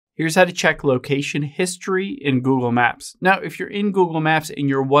Here's how to check location history in Google Maps. Now, if you're in Google Maps and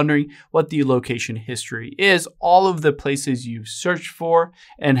you're wondering what the location history is, all of the places you've searched for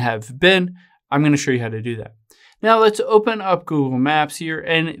and have been, I'm going to show you how to do that. Now let's open up Google Maps here,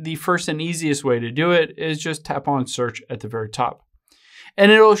 and the first and easiest way to do it is just tap on search at the very top. And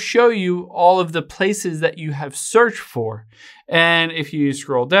it'll show you all of the places that you have searched for. And if you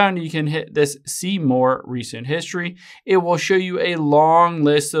scroll down, you can hit this See More Recent History. It will show you a long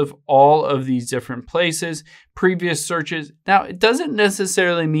list of all of these different places, previous searches. Now, it doesn't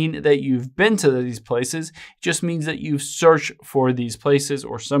necessarily mean that you've been to these places. It just means that you've searched for these places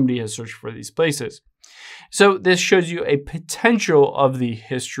or somebody has searched for these places. So this shows you a potential of the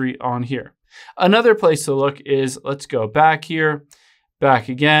history on here. Another place to look is, let's go back here. Back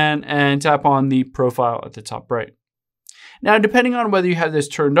again, and tap on the profile at the top right. Now, depending on whether you have this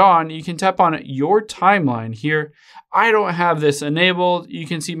turned on, you can tap on your timeline here. I don't have this enabled. You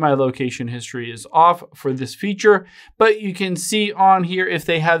can see my location history is off for this feature, but you can see on here, if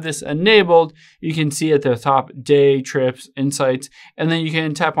they have this enabled, you can see at the top day, trips, insights, and then you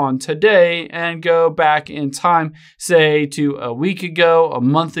can tap on today and go back in time, say to a week ago, a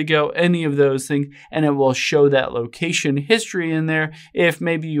month ago, any of those things, and it will show that location history in there. If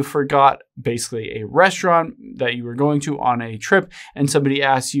maybe you forgot basically a restaurant that you were going to on a trip and somebody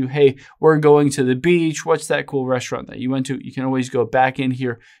asks you, hey, we're going to the beach, what's that cool restaurant that you went to? You can always go back in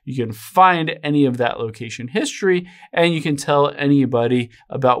here. You can find any of that location history and you can tell anybody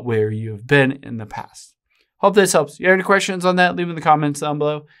about where you've been in the past. Hope this helps. If you have any questions on that, leave them in the comments down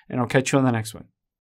below and I'll catch you on the next one.